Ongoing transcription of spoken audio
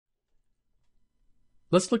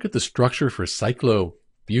Let's look at the structure for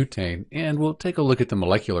cyclobutane, and we'll take a look at the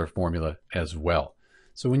molecular formula as well.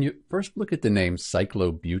 So when you first look at the name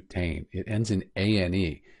cyclobutane, it ends in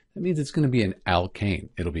ane. That means it's going to be an alkane.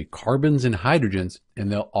 It'll be carbons and hydrogens,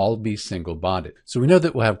 and they'll all be single bonded. So we know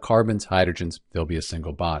that we'll have carbons, hydrogens, there'll be a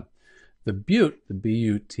single bond. The but, the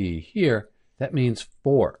but here, that means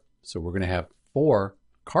 4. So we're going to have 4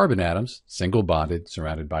 carbon atoms, single bonded,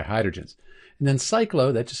 surrounded by hydrogens. And then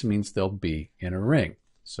cyclo, that just means they'll be in a ring.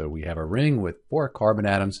 So we have a ring with 4 carbon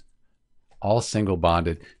atoms, all single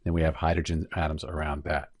bonded, then we have hydrogen atoms around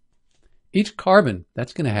that. Each carbon,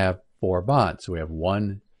 that's going to have 4 bonds. So we have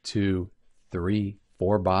 1, 2, 3,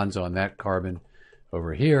 4 bonds on that carbon.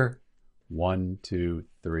 Over here, 1, 2,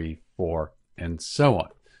 3, 4, and so on.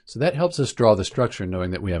 So that helps us draw the structure,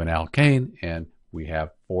 knowing that we have an alkane and we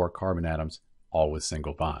have 4 carbon atoms, all with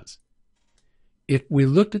single bonds. If we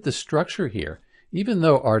looked at the structure here, even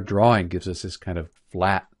though our drawing gives us this kind of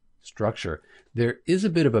flat structure, there is a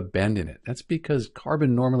bit of a bend in it. That's because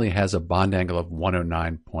carbon normally has a bond angle of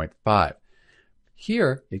 109.5.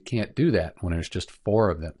 Here, it can't do that when there's just 4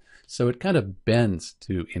 of them. So it kind of bends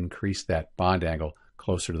to increase that bond angle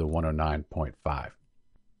closer to the 109.5.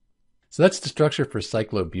 So that's the structure for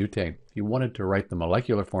cyclobutane. If you wanted to write the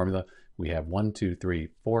molecular formula, we have 1, 2, 3,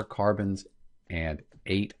 4 carbons and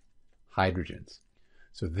 8 hydrogens.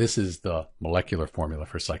 So this is the molecular formula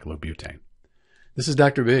for cyclobutane. This is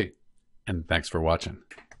Dr. B, and thanks for watching.